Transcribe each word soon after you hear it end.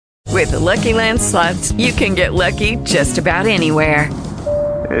With the Lucky Land Slots, you can get lucky just about anywhere.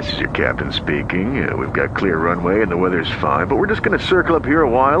 This is your captain speaking. We've got clear runway and the weather's fine, but we're just going to circle up here a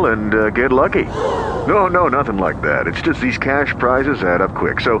while and get lucky. No, nothing like that. It's just these cash prizes add up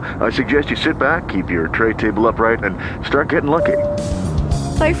quick. So I suggest you sit back, keep your tray table upright, and start getting lucky.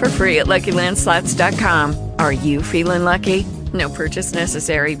 Play for free at LuckyLandSlots.com. Are you feeling lucky? No purchase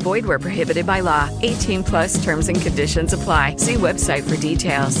necessary. Void where prohibited by law. 18 plus terms and conditions apply. See website for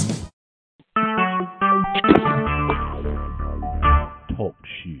details. Talk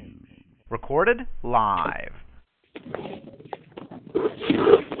shoes. Recorded live.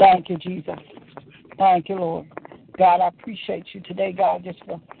 Thank you, Jesus. Thank you, Lord. God, I appreciate you today, God, just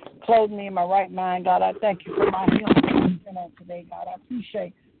for clothing me in my right mind. God, I thank you for my healing today, God. I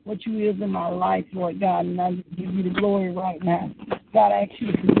appreciate what you is in my life, Lord God, and I just give you the glory right now. God, I ask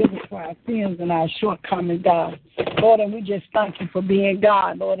you to forgive us for our sins and our shortcomings, God. Lord, and we just thank you for being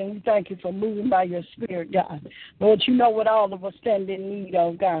God, Lord, and we thank you for moving by your Spirit, God. Lord, you know what all of us stand in need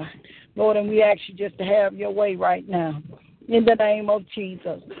of, God. Lord, and we ask you just to have your way right now. In the name of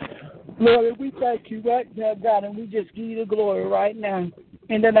Jesus. Lord, we thank you right now, God, and we just give you the glory right now.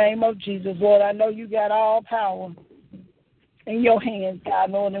 In the name of Jesus, Lord, I know you got all power in your hands,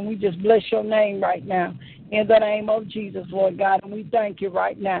 God, Lord, and we just bless your name right now. In the name of Jesus, Lord God, and we thank you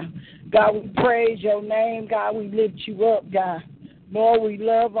right now. God, we praise your name. God, we lift you up, God. Lord, we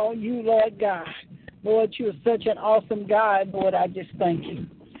love on you, Lord God. Lord, you are such an awesome God, Lord, I just thank you.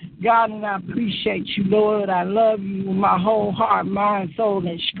 God, and I appreciate you, Lord. I love you with my whole heart, mind, soul,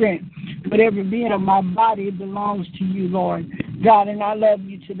 and strength. But every being of my body belongs to you, Lord. God, and I love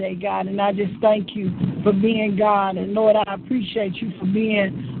you today, God, and I just thank you for being God. And, Lord, I appreciate you for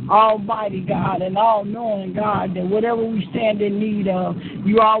being almighty, God, and all-knowing, God, that whatever we stand in need of,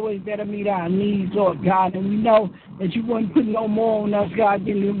 you always better meet our needs, Lord God. And we know that you wouldn't put no more on us, God,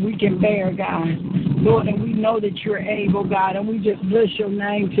 than we can bear, God. Lord, and we know that you're able, God, and we just bless your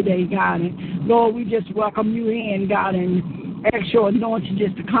name today, God. And, Lord, we just welcome you in, God, and ask your anointing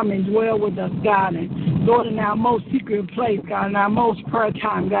just to come and dwell with us, God. And, Lord, in our most secret place, God, in our most prayer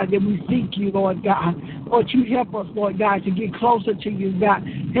time, God, that we seek you, Lord God. Lord, you help us, Lord God, to get closer to you, God.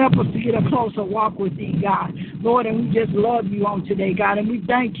 Help us to get a closer walk with thee, God. Lord, and we just love you on today, God, and we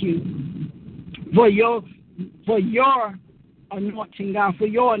thank you for your anointing, God, for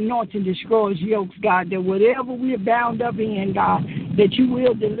your anointing destroys yokes, God, that whatever we are bound up in, God, that you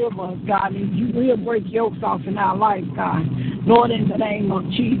will deliver us, God, and you will break yokes off in our life, God. Lord, in the name of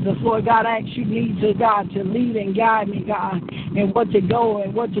Jesus, Lord God, I ask you to, God, to lead and guide me, God, and what to go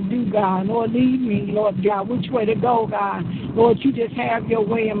and what to do, God. Lord, lead me, Lord God, which way to go, God. Lord, you just have your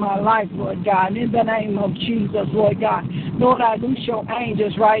way in my life, Lord God, in the name of Jesus, Lord God. Lord, I loose your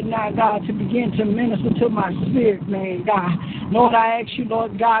angels right now, God, to begin to minister to my spirit, man, God. Lord, I ask you,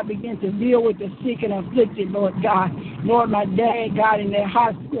 Lord God, begin to deal with the sick and afflicted, Lord God. Lord, my dad, God, in that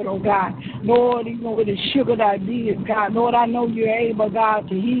hospital, God. Lord, even with the sugar diabetes, God. Lord, I know you're able, God,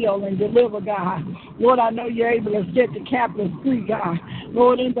 to heal and deliver, God. Lord, I know you're able to set the captives free, God.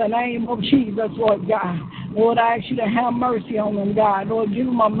 Lord, in the name of Jesus, Lord God. Lord, I ask you to have mercy on them, God. Lord, give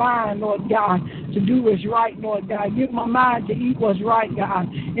them a mind, Lord God, to do what's right, Lord God. Give them a mind to eat what's right,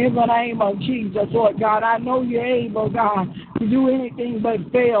 God. In the name of Jesus, Lord God. I know you're able, God, to do anything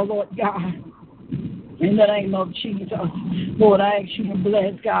but fail, Lord God. In the name of Jesus, Lord, I ask you to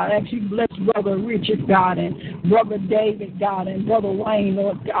bless, God. I ask you to bless Brother Richard, God, and Brother David, God, and Brother Wayne,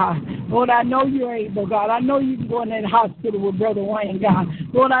 Lord God. Lord, I know you're able, God. I know you can go in that hospital with Brother Wayne, God.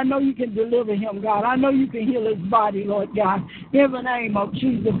 Lord, I know you can deliver him, God. I know you can heal his body, Lord God. In the name of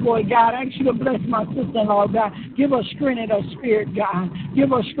Jesus, Lord God, I ask you to bless my sister-in-law, God. Give her strength in her spirit, God. Give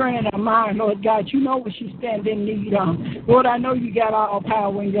her strength in her mind, Lord God. You know what she stands in need of. Lord, I know you got all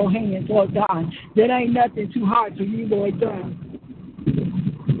power in your hands, Lord God. There ain't nothing too hard for you, Lord God.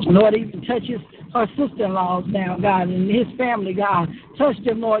 Lord, even touches her sister-in-laws now, God, and his family, God. Touch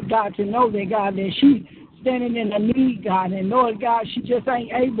them, Lord God, to know that, God, that she standing in the need, God, and Lord God, she just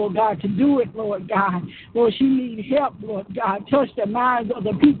ain't able, God, to do it, Lord God. Lord, she needs help, Lord God. Touch the minds of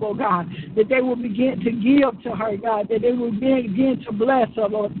the people, God, that they will begin to give to her, God, that they will begin to bless her,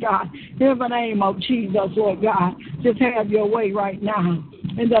 Lord God. In the name of Jesus, Lord God, just have your way right now.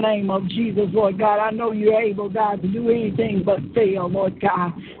 In the name of Jesus, Lord God, I know you're able, God, to do anything but fail, Lord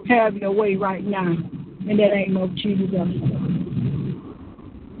God. Have your way right now. In the name of Jesus.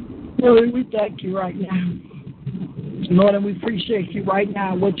 Lord, we thank you right now. Lord, and we appreciate you right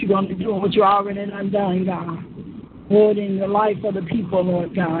now, what you're going to do and what you're already done, God. Lord, in the life of the people,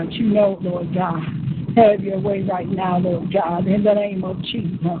 Lord God, you know, Lord God. Have your way right now, Lord God, in the name of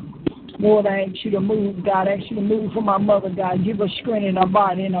Jesus. Lord, I ask you to move, God. I ask you to move for my mother, God. Give her strength in her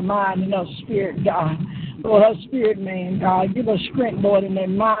body, in her mind, in her spirit, God. Lord, her spirit, man, God. Give her strength, Lord, in that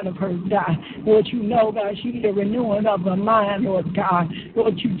mind of hers, God. Lord, you know, God, she needs a renewing of her mind, Lord God.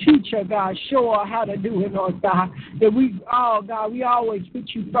 Lord, you teach her, God. Show her how to do it, Lord God. That we all, God, we always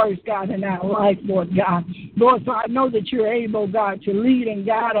put you first, God, in our life, Lord God. Lord, so I know that you're able, God, to lead and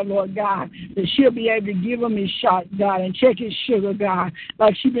guide her, Lord God. That she'll be able to give him his shot, God, and check his sugar, God,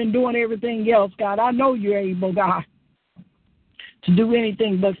 like she's been doing everything else, God. I know you're able, God, to do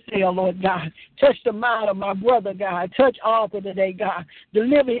anything but fail, Lord God. Touch the mind of my brother, God. Touch Arthur today, God.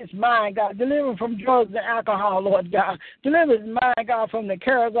 Deliver his mind, God. Deliver him from drugs and alcohol, Lord God. Deliver his mind, God, from the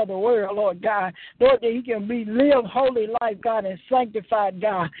cares of the world, Lord God. Lord, that he can live holy life, God, and sanctified,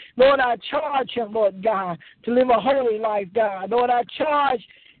 God. Lord, I charge him, Lord God, to live a holy life, God. Lord, I charge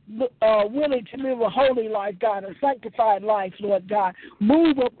willing to live a holy life, God, a sanctified life, Lord God.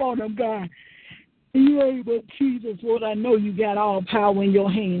 Move upon him, God. You able, Jesus, Lord, I know you got all power in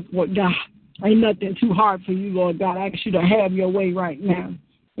your hands, Lord God. Ain't nothing too hard for you, Lord God. I ask you to have your way right now.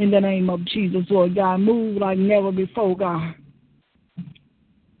 In the name of Jesus, Lord God, move like never before, God.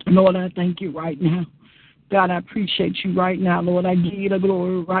 Lord, I thank you right now. God, I appreciate you right now, Lord. I give you the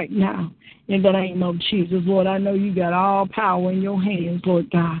glory right now. In the name of Jesus, Lord, I know you got all power in your hands,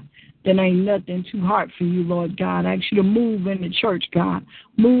 Lord God. There ain't nothing too hard for you, Lord God. I ask you to move in the church, God.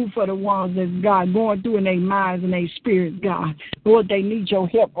 Move for the ones that's, God, going through in their minds and their spirits, God. Lord, they need your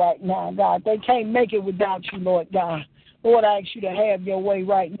help right now, God. They can't make it without you, Lord God. Lord, I ask you to have your way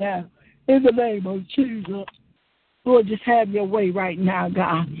right now. In the name of Jesus. Lord, just have your way right now,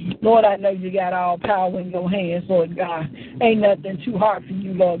 God. Lord, I know you got all power in your hands, Lord God. Ain't nothing too hard for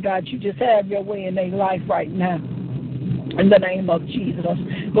you, Lord God. You just have your way in their life right now. In the name of Jesus.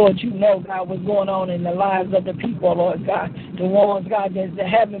 Lord, you know, God, what's going on in the lives of the people, Lord God. The ones, God, that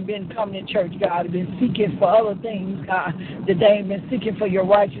haven't been coming to church, God, have been seeking for other things, God, that they ain't been seeking for your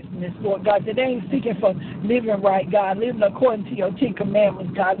righteousness, Lord God, that they ain't seeking for living right, God, living according to your 10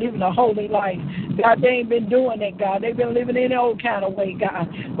 commandments, God, living a holy life. God, they ain't been doing it, God. They've been living in their old kind of way, God.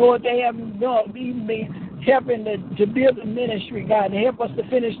 Lord, they haven't even been helping to build the ministry, God, to help us to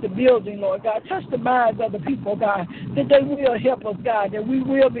finish the building, Lord God. Touch the minds of the people, God, that they will help us, God, that we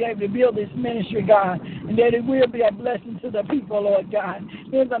will be able to build this ministry, God, and that it will be a blessing to the people, Lord God.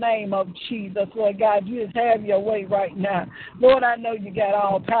 In the name of Jesus, Lord God, you just have your way right now. Lord, I know you got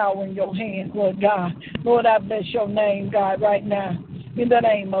all power in your hands, Lord God. Lord, I bless your name, God, right now. In the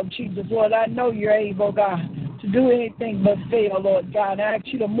name of Jesus, Lord, I know you're able, God, to do anything but fail, Lord God. I ask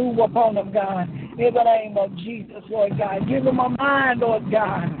you to move upon them, God. In the name of Jesus, Lord God. Give them a mind, Lord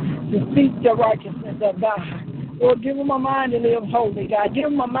God, to seek the righteousness of God. Lord, give them a mind to live holy, God. Give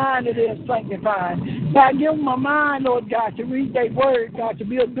them a mind to live sanctified. God, give them a mind, Lord God, to read their word, God, to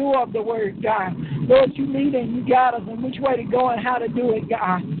be a doer of the word, God. Lord, you lead and you guide us in which way to go and how to do it,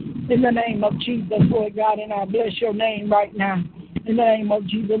 God. In the name of Jesus, Lord God, and I bless your name right now. In the name of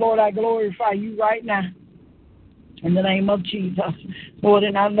Jesus, Lord, I glorify you right now. In the name of Jesus, Lord,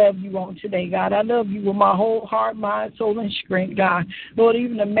 and I love you on today, God. I love you with my whole heart, mind, soul, and strength, God. Lord,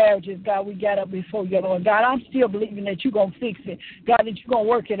 even the marriages, God, we got up before you, Lord. God, I'm still believing that you're going to fix it. God, that you're going to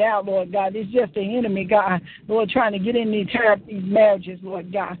work it out, Lord, God. It's just the enemy, God, Lord, trying to get in and tear up these marriages,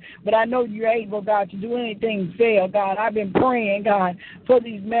 Lord, God. But I know you're able, God, to do anything fail, God. I've been praying, God, for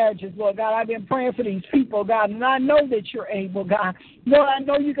these marriages, Lord, God. I've been praying for these people, God, and I know that you're able, God. Lord, I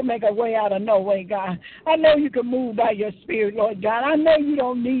know you can make a way out of no way, God. I know you can move by your spirit, Lord God. I know you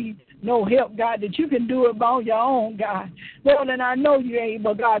don't need no help, God, that you can do it on your own, God. Lord, and I know you're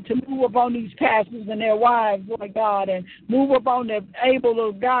able, God, to move upon these pastors and their wives, Lord God, and move upon them able,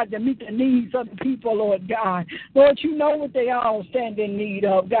 Lord God, to meet the needs of the people, Lord God. Lord, you know what they all stand in need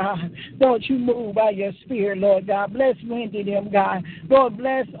of, God. Lord, you move by your spirit, Lord God. Bless Wendy them, God. Lord,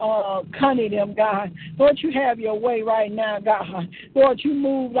 bless Connie them, God. Lord, you have your way right now, God. Lord, you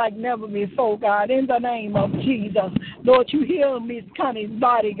move like never before, God, in the name of Jesus. Lord, you heal Miss Connie's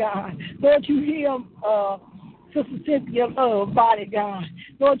body, God. Lord, you heal Sister Cynthia Love body, God.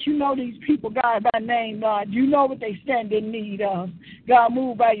 Lord, you know these people, God, by name, God. You know what they stand in need of. God,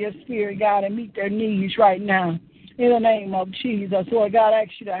 move by your spirit, God, and meet their needs right now. In the name of Jesus, Lord God, I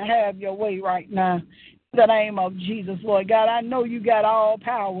ask you to have your way right now. In the name of Jesus, Lord God, I know you got all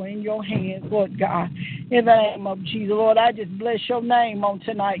power in your hands, Lord God. In the name of Jesus, Lord, I just bless your name on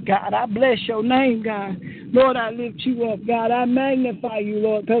tonight, God. I bless your name, God. Lord, I lift you up, God. I magnify you,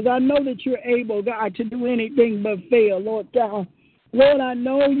 Lord, because I know that you're able, God, to do anything but fail, Lord God. Lord, I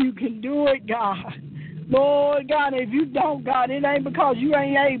know you can do it, God. Lord God, if you don't, God, it ain't because you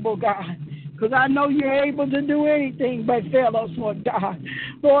ain't able, God. because I know you're able to do anything but fail us, Lord God.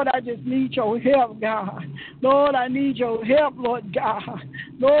 Lord, I just need your help, God. Lord, I need your help, Lord God.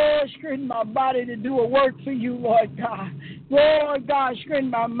 Lord, strengthen my body to do a work for you, Lord God. Lord God, strengthen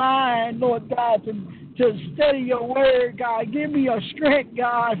my mind, Lord God, to study your word, God. Give me your strength,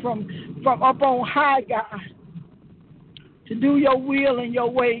 God, from up on high, God, to do your will and your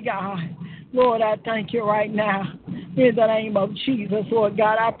way, God. Lord, I thank you right now in the name of Jesus, Lord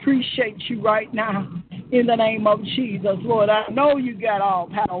God. I appreciate you right now in the name of Jesus, Lord. I know you got all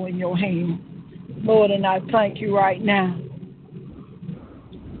power in your hand, Lord, and I thank you right now.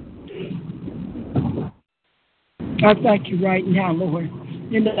 I thank you right now, Lord,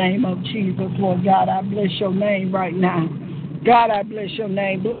 in the name of Jesus, Lord God. I bless your name right now. God, I bless your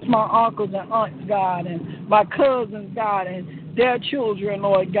name. Bless my uncles and aunts, God, and my cousins, God, and their children,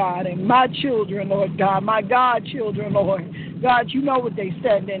 Lord God, and my children, Lord God, my godchildren, Lord. God, you know what they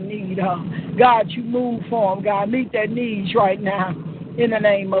stand in need of. God, you move for them, God. Meet their needs right now in the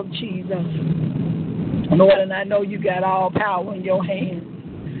name of Jesus. Lord, and I know you got all power in your hands.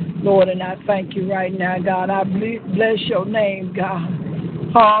 Lord, and I thank you right now, God. I bless your name,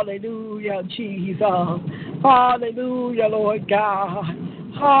 God. Hallelujah, Jesus. Hallelujah, Lord God.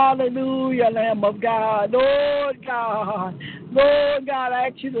 Hallelujah, Lamb of God. Lord God. Lord God, I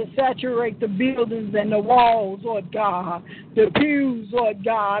ask you to saturate the buildings and the walls, Lord God. The pews, Lord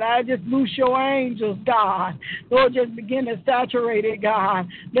God. I just loose your angels, God. Lord, just begin to saturate it, God.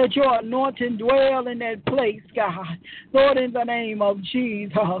 Let your anointing dwell in that place, God. Lord, in the name of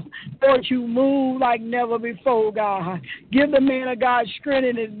Jesus. Lord, you move like never before, God. Give the man of God strength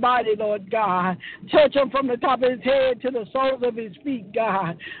in his body, Lord God. Touch him from the top of his head to the soles of his feet,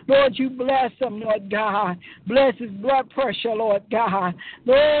 God. Lord, you bless him, Lord God. Bless his blood pressure, Lord God.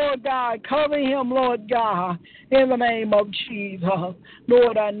 Lord God, cover him, Lord God, in the name of Jesus.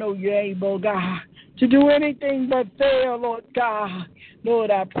 Lord, I know you're able, God, to do anything but fail, Lord God.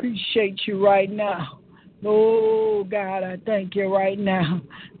 Lord, I appreciate you right now. Oh, God, I thank you right now.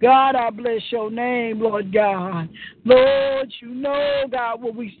 God, I bless your name, Lord God. Lord, you know, God,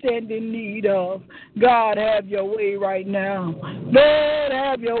 what we stand in need of. God, have your way right now. Lord,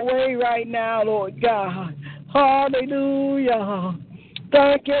 have your way right now, Lord God. Hallelujah.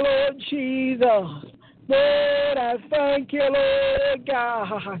 Thank you, Lord Jesus. Lord, I thank you, Lord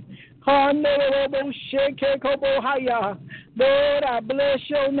God. Lord, I bless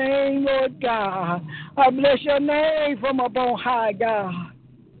your name, Lord God. I bless your name from up on high, God.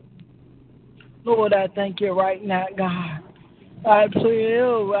 Lord, I thank you right now, God. I pray,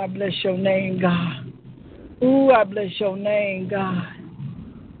 oh, I bless your name, God. Oh, I bless your name, God.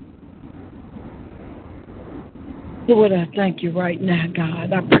 Lord, I thank you right now,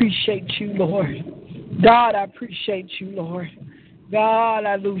 God. I appreciate you, Lord. God, I appreciate you, Lord. God,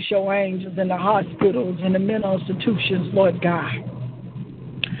 I loose your angels in the hospitals and the mental institutions, Lord God.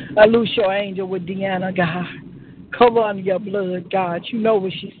 I loose your angel with Deanna, God. Cover under your blood, God. You know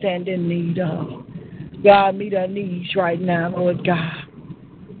what she stands in need of. God, meet her needs right now, Lord God.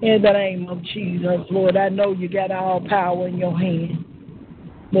 In the name of Jesus, Lord, I know you got all power in your hand.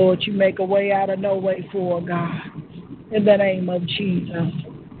 Lord, you make a way out of no way for her, God. In the name of Jesus.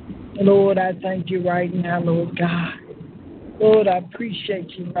 Lord, I thank you right now, Lord God. Lord, I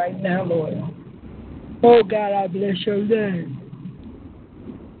appreciate you right now, Lord. Oh, God, I bless your name.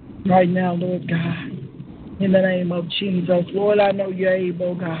 Right now, Lord God. In the name of Jesus. Lord, I know you're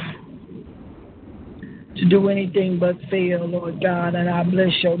able, God, to do anything but fail, Lord God. And I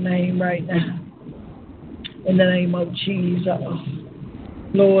bless your name right now. In the name of Jesus.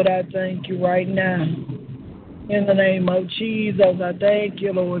 Lord, I thank you right now. In the name of Jesus, I thank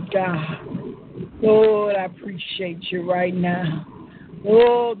you, Lord God. Lord, I appreciate you right now.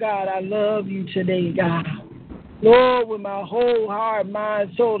 Oh, God, I love you today, God. Lord, with my whole heart,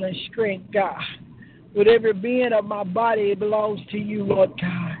 mind, soul, and strength, God. With every being of my body, it belongs to you, Lord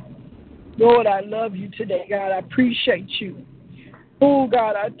God. Lord, I love you today, God. I appreciate you. Oh,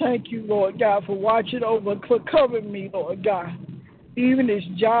 God, I thank you, Lord God, for watching over, for covering me, Lord God. Even this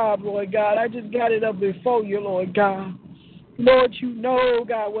job, Lord God, I just got it up before you, Lord God. Lord, you know,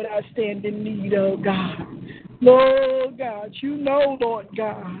 God, what I stand in need of, God. Lord God, you know, Lord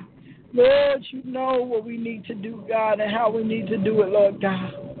God. Lord, you know what we need to do, God, and how we need to do it, Lord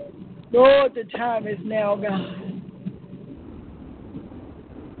God. Lord, the time is now, God.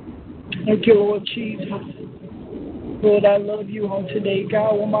 Thank you, Lord Jesus. Lord, I love you on today,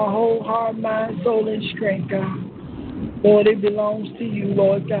 God, with my whole heart, mind, soul, and strength, God. Lord, it belongs to you,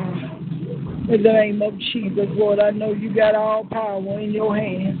 Lord God. In the name of Jesus, Lord, I know you got all power in your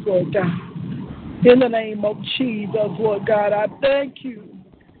hands, Lord God. In the name of Jesus, Lord God, I thank you.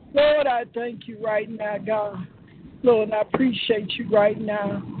 Lord, I thank you right now, God. Lord, I appreciate you right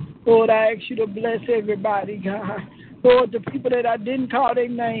now. Lord, I ask you to bless everybody, God. Lord, the people that I didn't call their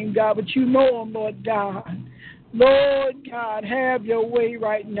name, God, but you know them, Lord God. Lord God, have your way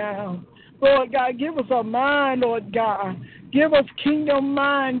right now. Lord God, give us a mind, Lord God. Give us kingdom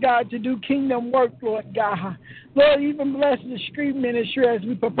mind, God, to do kingdom work, Lord God. Lord, even bless the street ministry as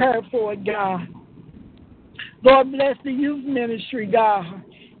we prepare for it, God. Lord, bless the youth ministry, God,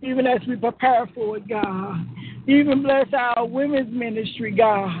 even as we prepare for it, God. Even bless our women's ministry,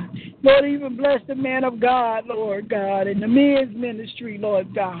 God. Lord, even bless the man of God, Lord God, and the men's ministry,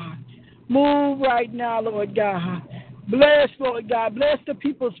 Lord God. Move right now, Lord God. Bless, Lord God. Bless the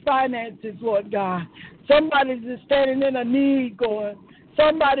people's finances, Lord God. Somebody's just standing in a need, God.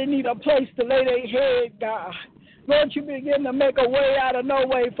 Somebody need a place to lay their head, God. Lord, you begin to make a way out of no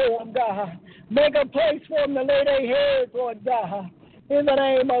way for them, God. Make a place for them to lay their heads, Lord God. In the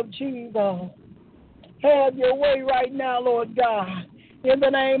name of Jesus. Have your way right now, Lord God. In the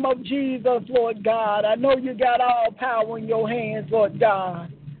name of Jesus, Lord God. I know you got all power in your hands, Lord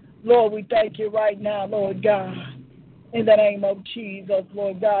God. Lord, we thank you right now, Lord God. In the name of Jesus,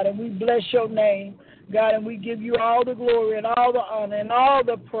 Lord God. And we bless your name, God, and we give you all the glory and all the honor and all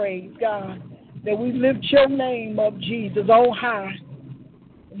the praise, God, that we lift your name up, Jesus, on high,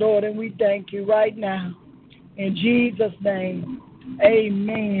 Lord, and we thank you right now. In Jesus' name,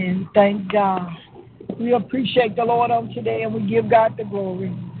 amen. Thank God. We appreciate the Lord on today, and we give God the glory.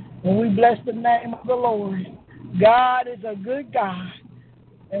 And we bless the name of the Lord. God is a good God.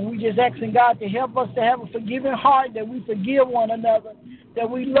 And we just asking God to help us to have a forgiving heart, that we forgive one another, that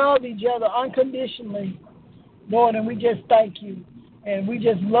we love each other unconditionally, Lord, and we just thank you. And we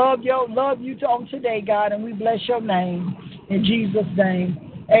just love you on today, God, and we bless your name. In Jesus'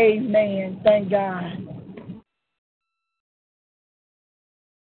 name, amen. Thank God.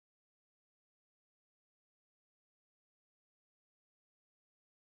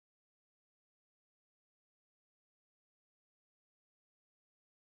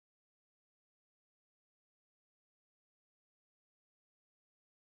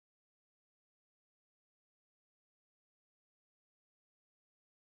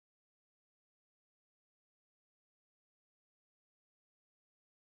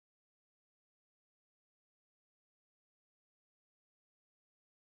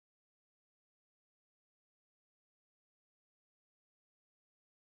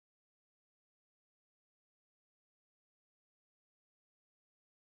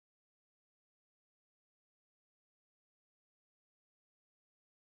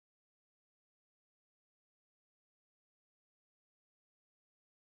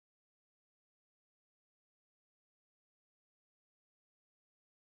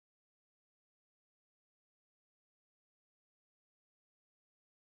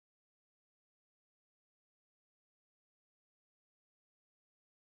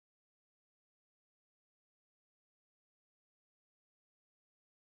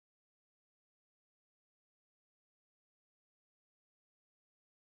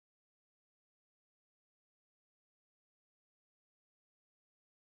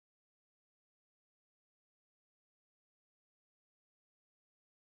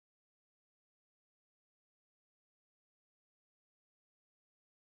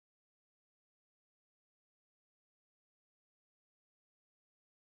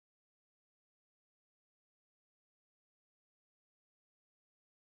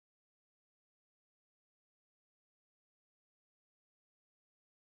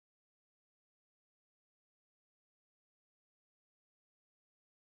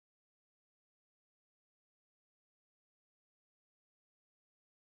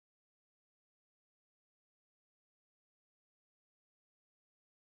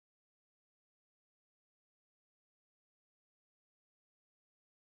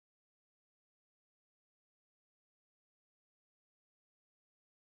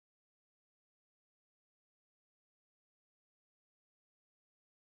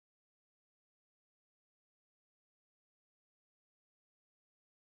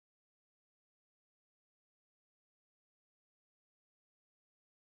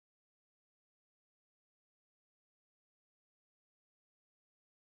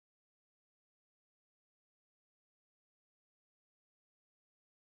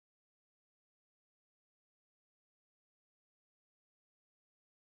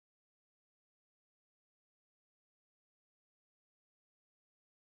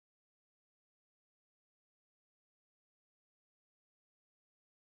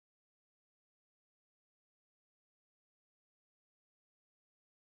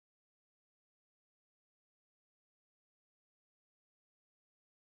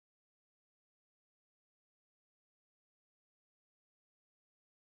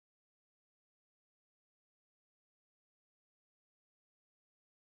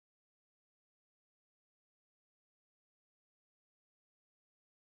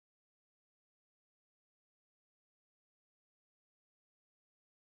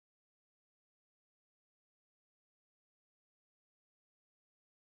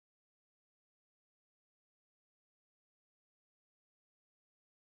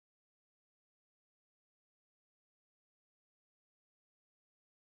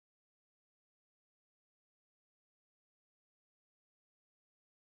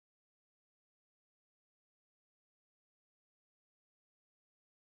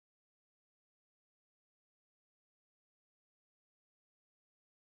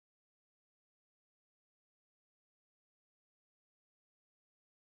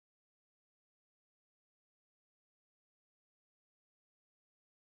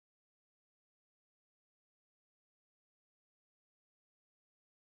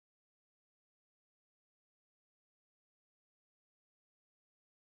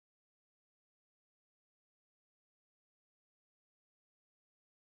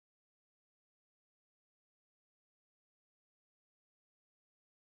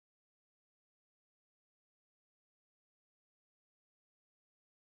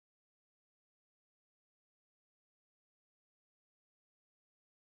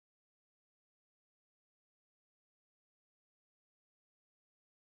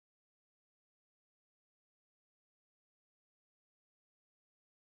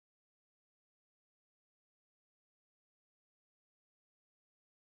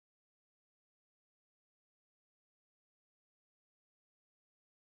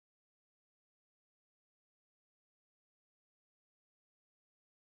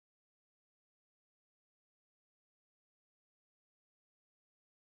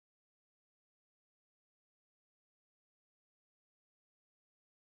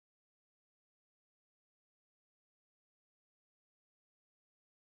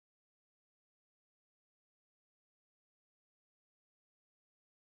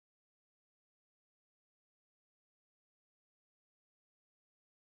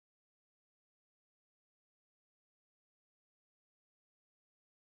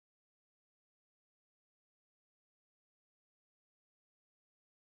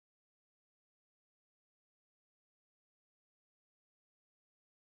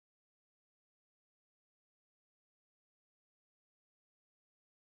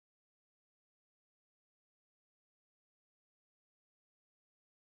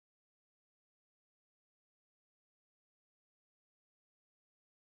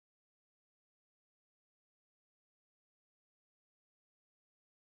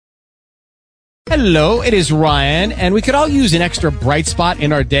 Hello, it is Ryan, and we could all use an extra bright spot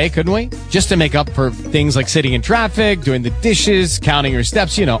in our day, couldn't we? Just to make up for things like sitting in traffic, doing the dishes, counting your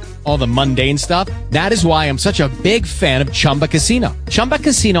steps, you know, all the mundane stuff. That is why I'm such a big fan of Chumba Casino. Chumba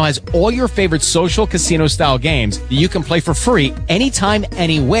Casino has all your favorite social casino-style games that you can play for free anytime,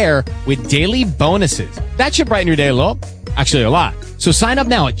 anywhere with daily bonuses. That should brighten your day a little. Actually, a lot. So sign up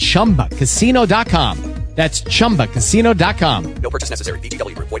now at ChumbaCasino.com. That's ChumbaCasino.com. No purchase necessary.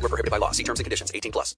 VGW Group. Void where prohibited by law. See terms and conditions. 18+.